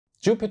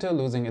Jupiter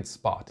losing its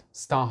spot,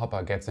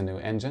 Starhopper gets a new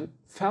engine,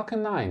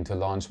 Falcon 9 to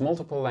launch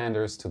multiple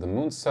landers to the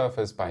Moon's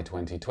surface by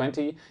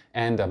 2020,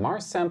 and a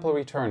Mars sample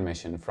return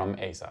mission from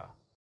ESA.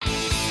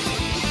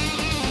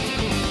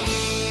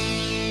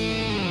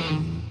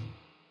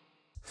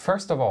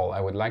 First of all,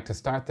 I would like to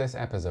start this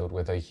episode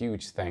with a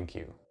huge thank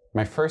you.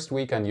 My first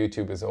week on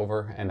YouTube is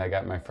over and I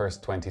got my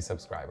first 20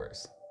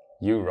 subscribers.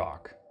 You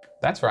rock.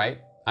 That's right,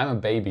 I'm a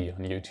baby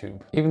on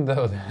YouTube. Even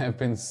though there have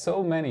been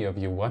so many of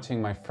you watching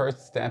my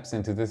first steps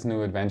into this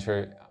new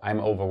adventure,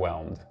 I'm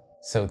overwhelmed.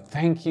 So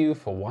thank you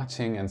for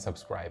watching and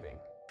subscribing.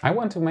 I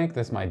want to make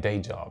this my day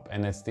job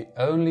and it's the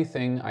only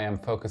thing I am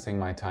focusing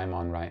my time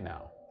on right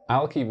now.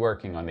 I'll keep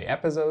working on the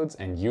episodes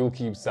and you'll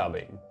keep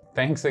subbing.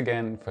 Thanks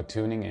again for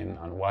tuning in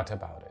on What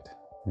About It.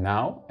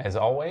 Now, as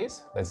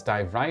always, let's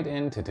dive right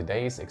into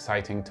today's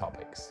exciting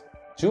topics.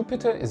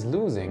 Jupiter is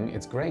losing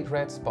its great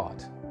red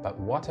spot, but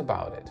what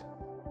about it?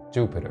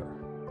 Jupiter,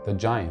 the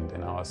giant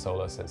in our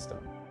solar system.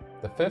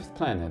 The fifth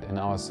planet in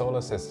our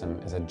solar system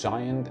is a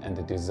giant and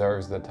it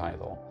deserves the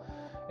title.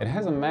 It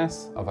has a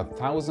mass of a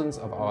thousandth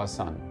of our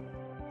Sun.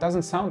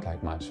 Doesn't sound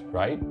like much,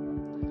 right?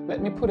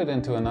 Let me put it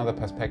into another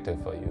perspective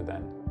for you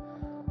then.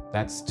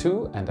 That's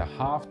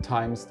 2.5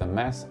 times the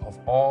mass of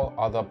all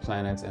other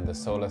planets in the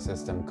solar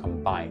system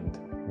combined.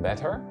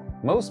 Better?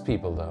 Most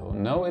people, though,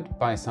 know it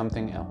by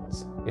something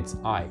else. Its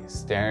eye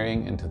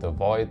staring into the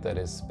void that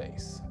is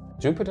space.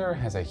 Jupiter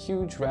has a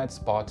huge red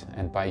spot,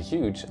 and by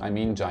huge I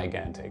mean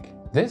gigantic.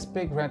 This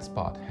big red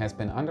spot has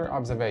been under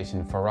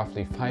observation for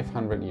roughly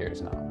 500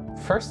 years now.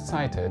 First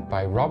sighted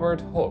by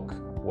Robert Hooke.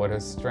 What a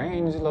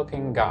strange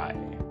looking guy.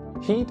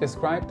 He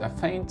described a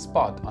faint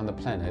spot on the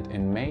planet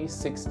in May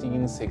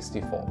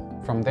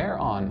 1664. From there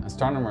on,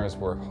 astronomers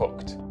were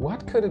hooked.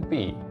 What could it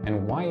be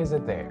and why is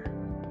it there?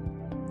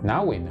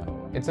 Now we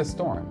know it's a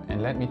storm,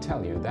 and let me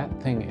tell you,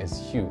 that thing is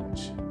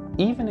huge.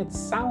 Even its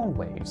sound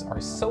waves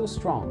are so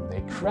strong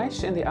they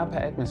crash in the upper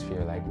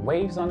atmosphere like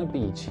waves on a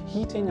beach,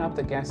 heating up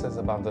the gases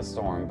above the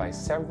storm by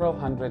several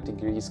hundred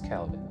degrees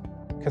Kelvin.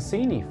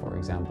 Cassini, for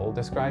example,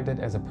 described it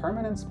as a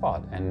permanent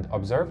spot and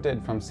observed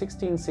it from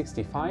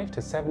 1665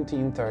 to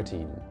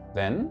 1713.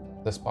 Then,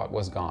 the spot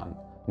was gone.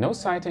 No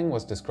sighting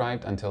was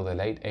described until the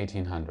late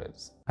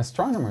 1800s.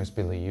 Astronomers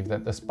believe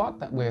that the spot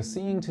that we're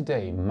seeing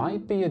today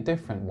might be a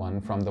different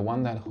one from the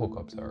one that Hooke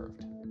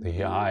observed.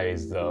 The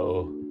eyes,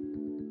 though.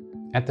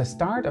 At the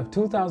start of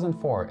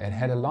 2004, it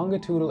had a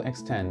longitudinal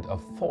extent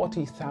of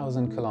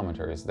 40,000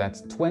 kilometers,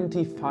 that's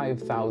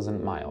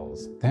 25,000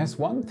 miles. There's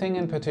one thing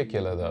in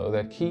particular, though,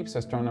 that keeps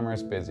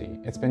astronomers busy.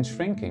 It's been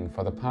shrinking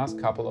for the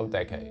past couple of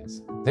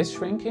decades. This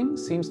shrinking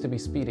seems to be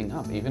speeding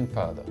up even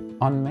further.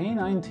 On May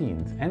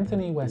 19th,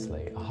 Anthony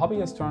Wesley, a hobby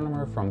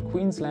astronomer from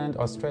Queensland,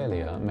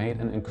 Australia, made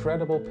an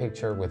incredible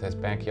picture with his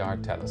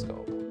backyard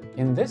telescope.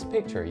 In this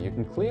picture, you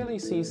can clearly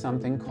see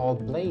something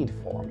called blade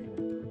forming.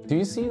 Do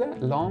you see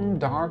that long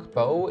dark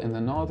bow in the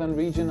northern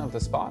region of the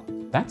spot?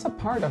 That's a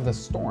part of the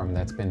storm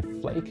that's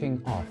been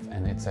flaking off,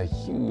 and it's a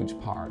huge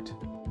part.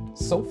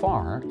 So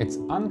far, it's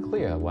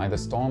unclear why the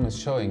storm is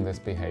showing this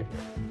behavior.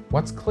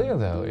 What's clear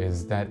though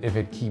is that if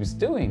it keeps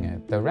doing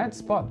it, the red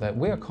spot that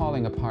we're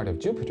calling a part of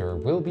Jupiter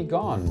will be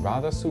gone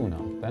rather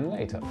sooner than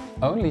later.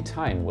 Only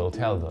time will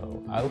tell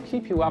though. I'll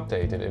keep you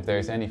updated if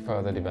there's any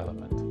further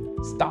development.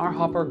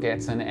 Starhopper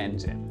gets an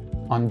engine.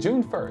 On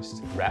June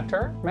 1st,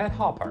 Raptor met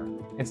Hopper.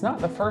 It's not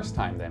the first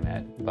time they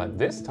met, but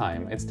this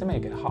time it's to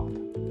make it hop.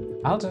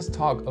 I'll just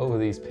talk over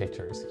these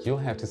pictures, you'll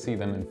have to see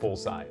them in full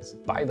size.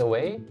 By the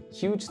way,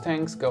 huge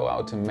thanks go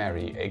out to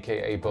Mary,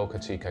 aka Boca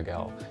Chica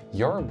Gal.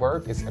 Your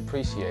work is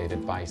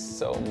appreciated by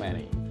so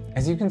many.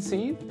 As you can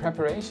see,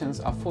 preparations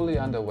are fully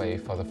underway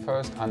for the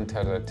first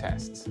untethered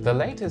tests. The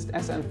latest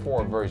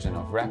SN4 version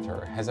of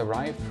Raptor has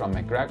arrived from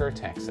McGregor,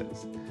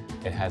 Texas.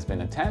 It has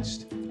been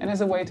attached and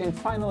is awaiting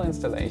final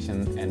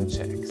installation and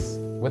checks.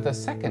 With the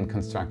second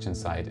construction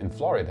site in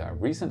Florida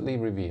recently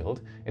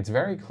revealed, it's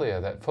very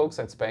clear that folks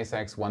at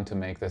SpaceX want to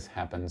make this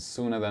happen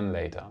sooner than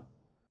later.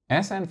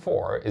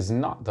 SN4 is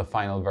not the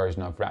final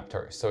version of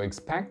Raptor, so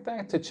expect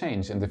that to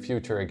change in the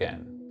future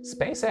again.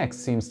 SpaceX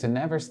seems to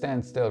never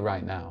stand still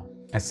right now.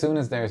 As soon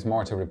as there's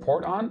more to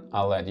report on,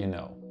 I'll let you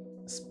know.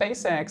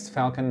 SpaceX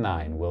Falcon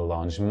 9 will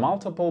launch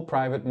multiple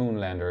private moon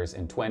landers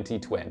in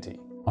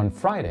 2020. On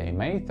Friday,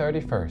 May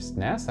 31st,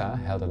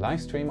 NASA held a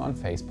live stream on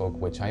Facebook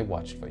which I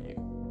watched for you.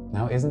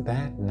 Now isn't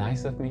that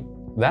nice of me?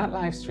 That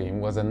live stream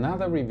was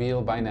another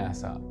reveal by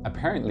NASA.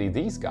 Apparently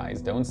these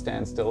guys don't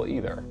stand still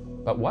either.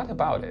 But what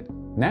about it?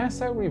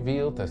 NASA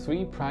revealed the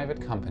 3 private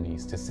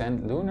companies to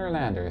send lunar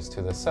landers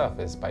to the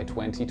surface by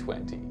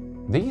 2020.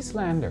 These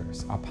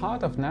landers are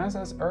part of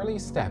NASA's early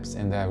steps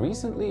in their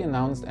recently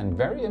announced and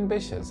very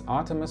ambitious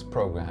Artemis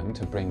program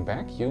to bring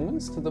back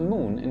humans to the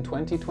moon in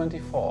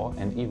 2024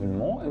 and, even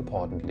more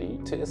importantly,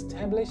 to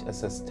establish a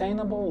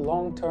sustainable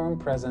long-term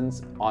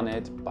presence on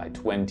it by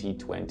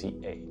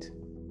 2028.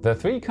 The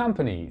 3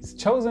 companies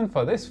chosen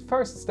for this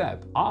first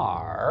step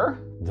are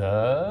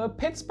the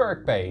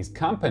Pittsburgh-based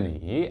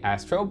company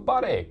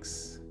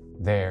Astrobotics,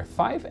 Their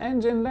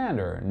 5-engine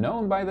lander,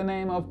 known by the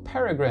name of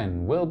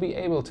Peregrine, will be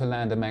able to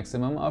land a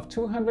maximum of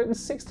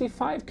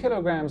 265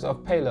 kilograms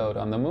of payload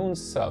on the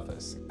Moon's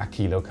surface. A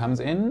kilo comes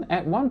in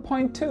at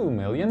 $1.2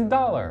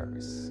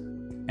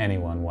 million.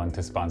 Anyone want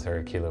to sponsor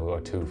a kilo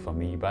or two for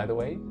me, by the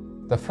way?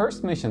 The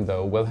first mission,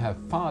 though, will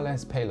have far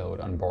less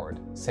payload on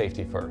board,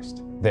 safety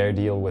first. Their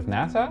deal with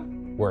NASA?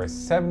 Worth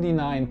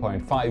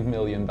 $79.5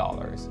 million.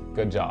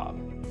 Good job.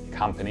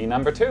 Company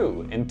number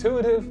 2,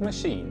 Intuitive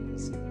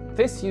Machines.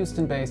 This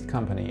Houston-based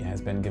company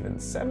has been given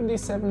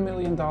 $77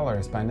 million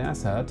by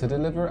NASA to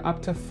deliver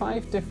up to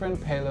 5 different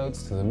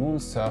payloads to the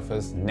Moon's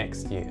surface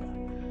next year.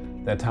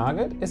 Their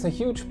target is a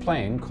huge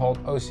plane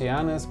called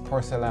Oceanus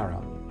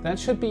Procellarum. That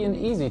should be an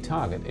easy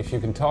target if you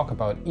can talk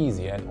about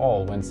easy at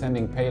all when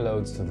sending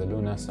payloads to the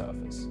lunar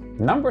surface.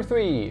 Number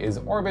 3 is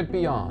Orbit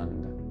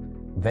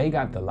Beyond. They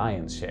got the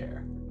lion's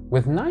share.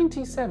 With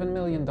 $97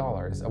 million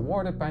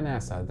awarded by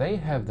NASA, they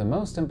have the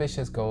most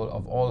ambitious goal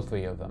of all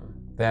 3 of them.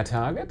 Their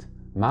target?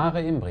 Mare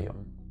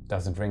Imbrium.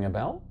 Does it ring a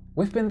bell?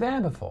 We've been there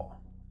before.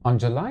 On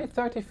July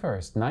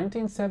 31st,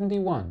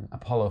 1971,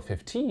 Apollo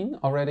 15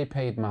 already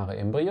paid Mare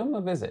Imbrium a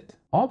visit.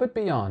 Orbit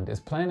Beyond is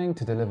planning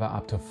to deliver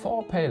up to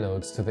 4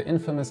 payloads to the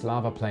infamous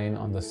lava plain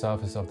on the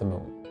surface of the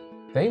Moon.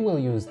 They will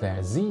use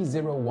their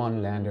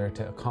Z-01 lander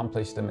to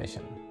accomplish the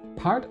mission.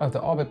 Part of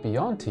the Orbit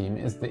Beyond team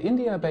is the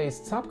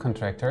India-based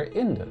subcontractor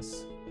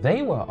Indus.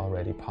 They were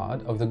already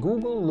part of the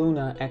Google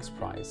Lunar X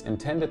Prize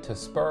intended to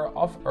spur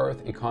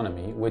off-Earth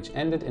economy, which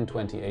ended in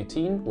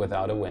 2018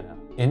 without a winner.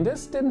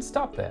 Indus didn't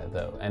stop there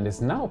though and is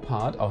now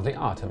part of the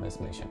Artemis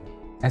mission.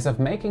 As of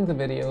making the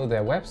video,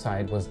 their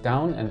website was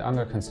down and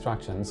under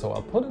construction, so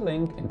I'll put a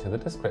link into the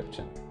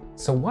description.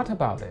 So what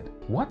about it?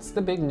 What's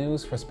the big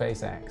news for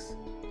SpaceX?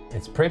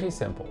 It's pretty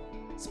simple.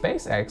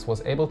 SpaceX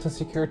was able to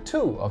secure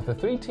 2 of the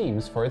 3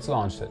 teams for its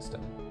launch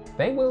system.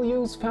 They will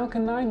use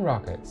Falcon 9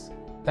 rockets.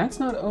 That's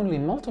not only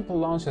multiple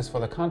launches for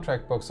the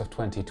contract books of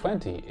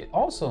 2020, it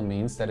also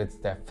means that it's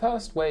their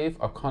first wave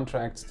of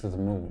contracts to the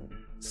Moon.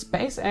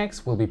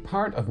 SpaceX will be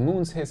part of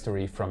Moon's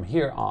history from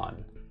here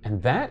on,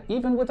 and that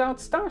even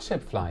without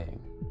Starship flying.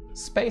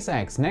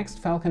 SpaceX's next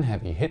Falcon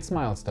Heavy hits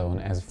milestone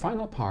as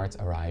final parts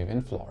arrive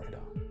in Florida.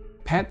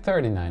 Pad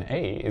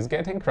 39A is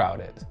getting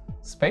crowded.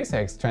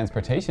 SpaceX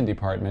transportation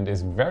department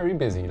is very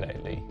busy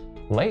lately.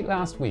 Late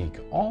last week,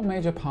 all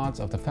major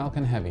parts of the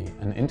Falcon Heavy,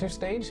 an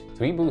interstage,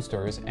 3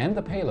 boosters and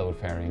the payload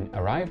fairing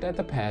arrived at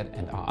the pad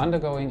and are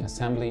undergoing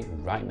assembly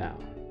right now.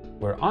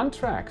 We're on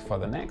track for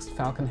the next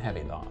Falcon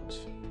Heavy launch.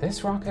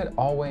 This rocket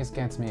always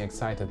gets me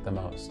excited the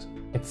most.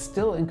 It's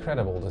still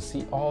incredible to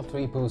see all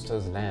 3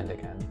 boosters land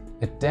again.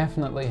 It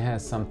definitely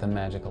has something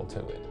magical to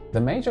it. The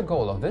major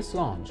goal of this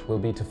launch will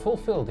be to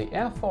fulfill the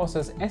Air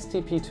Force's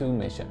STP-2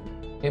 mission.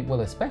 It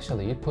will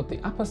especially put the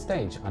upper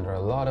stage under a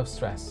lot of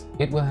stress.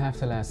 It will have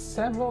to last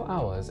several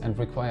hours and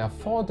require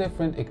 4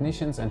 different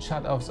ignitions and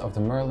shutoffs of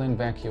the Merlin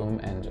vacuum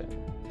engine.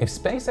 If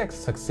SpaceX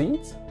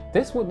succeeds,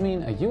 this would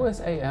mean a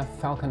USAF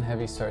Falcon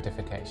Heavy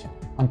certification.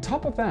 On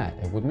top of that,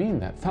 it would mean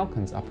that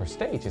Falcon's upper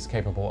stage is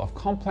capable of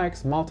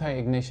complex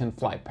multi-ignition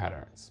flight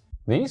patterns.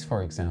 These,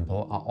 for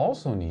example, are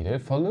also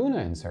needed for lunar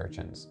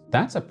insertions.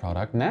 That's a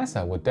product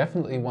NASA would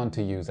definitely want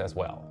to use as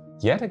well.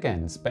 Yet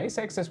again,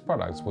 SpaceX's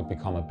products would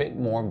become a bit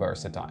more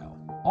versatile.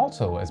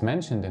 Also, as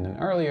mentioned in an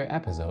earlier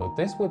episode,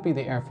 this would be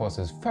the Air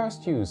Force's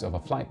first use of a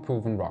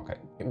flight-proven rocket.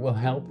 It will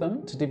help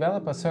them to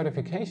develop a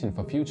certification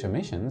for future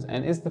missions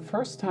and is the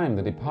first time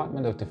the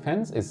Department of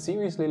Defense is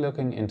seriously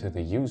looking into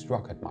the used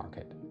rocket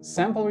market.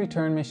 Sample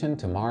return mission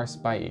to Mars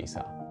by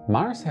ESA.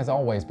 Mars has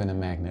always been a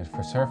magnet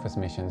for surface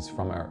missions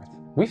from Earth.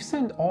 We've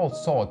sent all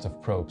sorts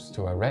of probes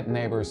to our red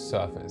neighbor's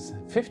surface,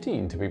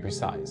 15 to be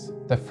precise.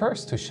 The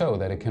first to show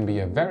that it can be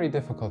a very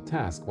difficult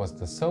task was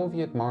the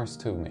Soviet Mars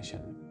 2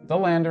 mission. The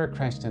lander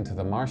crashed into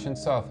the Martian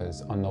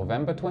surface on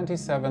November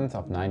 27th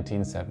of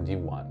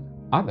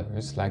 1971.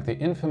 Others, like the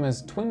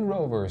infamous twin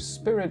rovers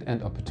Spirit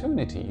and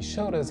Opportunity,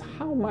 showed us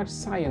how much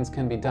science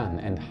can be done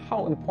and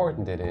how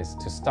important it is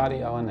to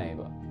study our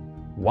neighbor.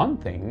 One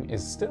thing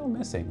is still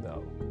missing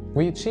though.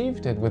 We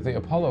achieved it with the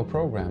Apollo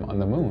program on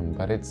the Moon,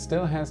 but it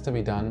still has to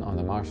be done on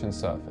the Martian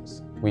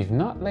surface. We've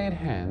not laid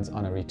hands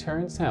on a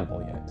return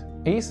sample yet.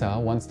 ESA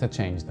wants to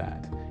change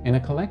that. In a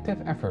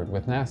collective effort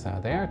with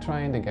NASA, they are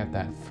trying to get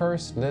that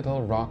first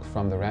little rock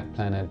from the red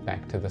planet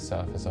back to the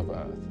surface of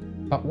Earth.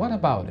 But what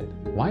about it?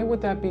 Why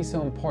would that be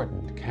so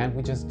important? Can't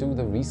we just do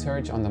the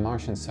research on the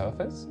Martian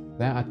surface?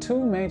 There are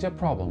 2 major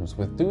problems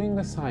with doing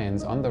the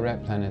science on the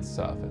red planet's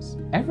surface.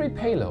 Every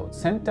payload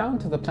sent down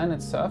to the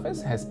planet's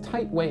surface has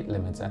tight weight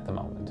limits at the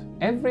moment.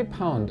 Every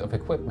pound of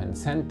equipment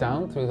sent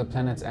down through the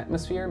planet's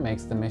atmosphere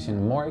makes the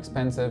mission more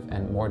expensive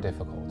and more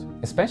difficult.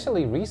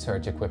 Especially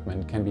research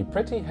equipment can be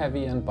pretty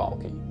heavy and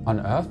bulky. On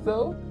Earth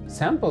though,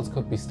 samples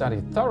could be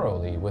studied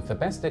thoroughly with the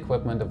best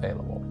equipment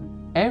available.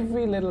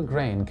 Every little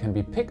grain can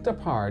be picked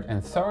apart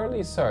and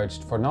thoroughly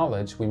searched for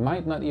knowledge we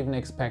might not even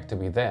expect to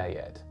be there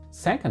yet.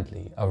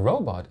 Secondly, a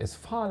robot is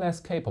far less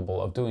capable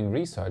of doing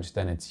research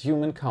than its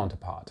human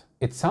counterpart.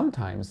 It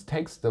sometimes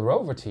takes the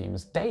rover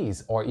teams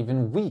days or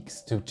even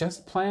weeks to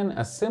just plan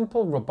a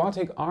simple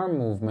robotic arm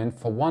movement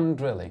for one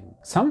drilling.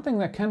 Something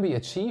that can be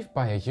achieved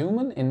by a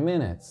human in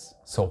minutes.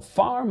 So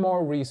far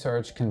more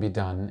research can be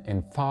done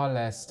in far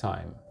less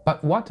time.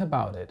 But what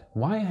about it?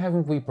 Why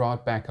haven't we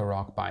brought back a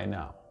rock by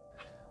now?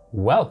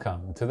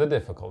 Welcome to the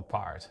difficult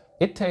part.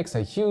 It takes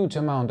a huge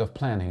amount of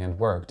planning and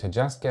work to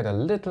just get a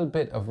little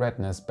bit of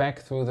redness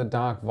back through the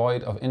dark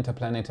void of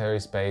interplanetary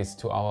space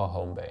to our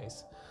home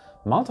base.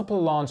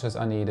 Multiple launches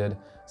are needed,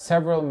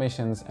 several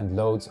missions and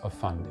loads of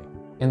funding.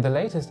 In the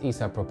latest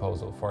ESA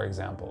proposal, for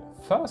example,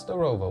 first a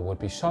rover would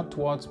be shot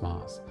towards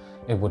Mars.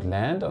 It would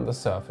land on the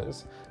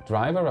surface,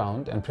 drive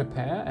around and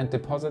prepare and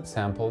deposit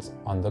samples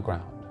on the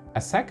ground. A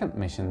second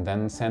mission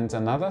then sends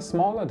another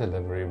smaller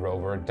delivery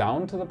rover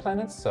down to the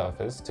planet's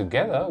surface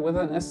together with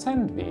an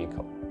ascent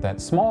vehicle.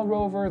 That small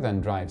rover then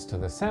drives to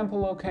the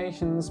sample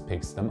locations,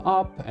 picks them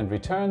up and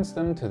returns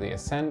them to the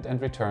ascent and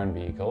return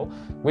vehicle,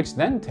 which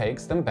then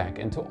takes them back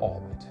into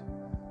orbit.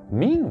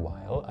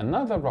 Meanwhile,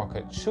 another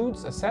rocket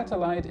shoots a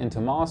satellite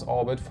into Mars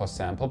orbit for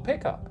sample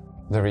pickup.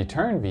 The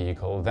return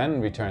vehicle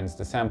then returns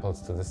the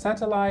samples to the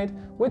satellite,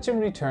 which in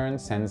return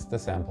sends the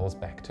samples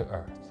back to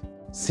Earth.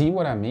 See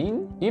what I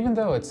mean? Even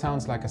though it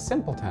sounds like a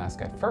simple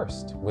task at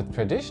first, with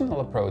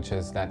traditional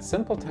approaches, that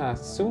simple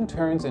task soon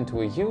turns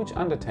into a huge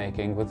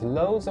undertaking with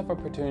loads of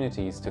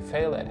opportunities to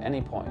fail at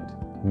any point.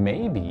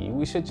 Maybe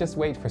we should just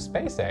wait for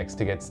SpaceX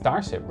to get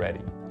Starship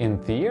ready. In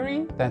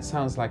theory, that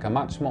sounds like a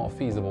much more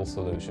feasible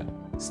solution.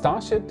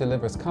 Starship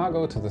delivers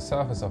cargo to the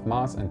surface of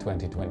Mars in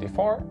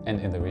 2024,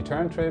 and in the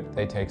return trip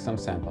they take some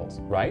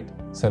samples, right?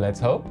 So let's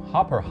hope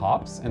Hopper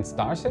hops and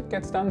Starship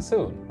gets done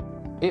soon.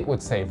 It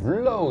would save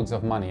loads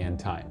of money and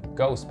time.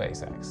 Go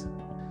SpaceX!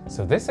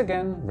 So this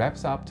again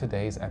wraps up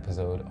today's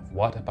episode of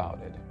What About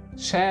It?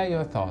 Share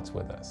your thoughts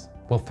with us.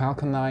 Will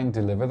Falcon 9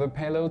 deliver the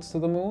payloads to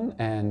the moon?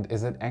 And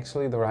is it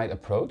actually the right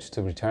approach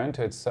to return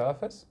to its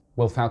surface?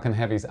 Will Falcon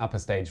Heavy's upper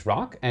stage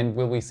rock? And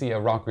will we see a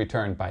rock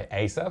returned by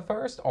ESA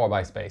first or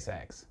by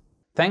SpaceX?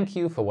 Thank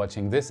you for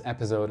watching this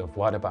episode of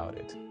What About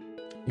It?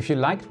 If you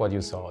liked what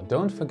you saw,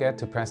 don't forget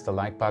to press the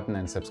like button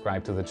and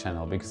subscribe to the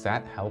channel because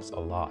that helps a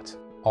lot.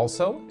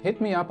 Also,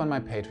 hit me up on my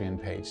Patreon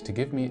page to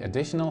give me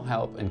additional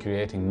help in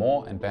creating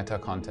more and better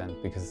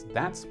content, because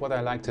that's what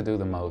I like to do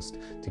the most,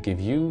 to give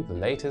you the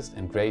latest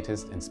and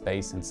greatest in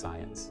space and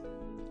science.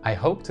 I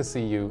hope to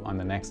see you on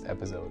the next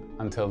episode.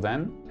 Until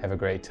then, have a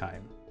great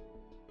time.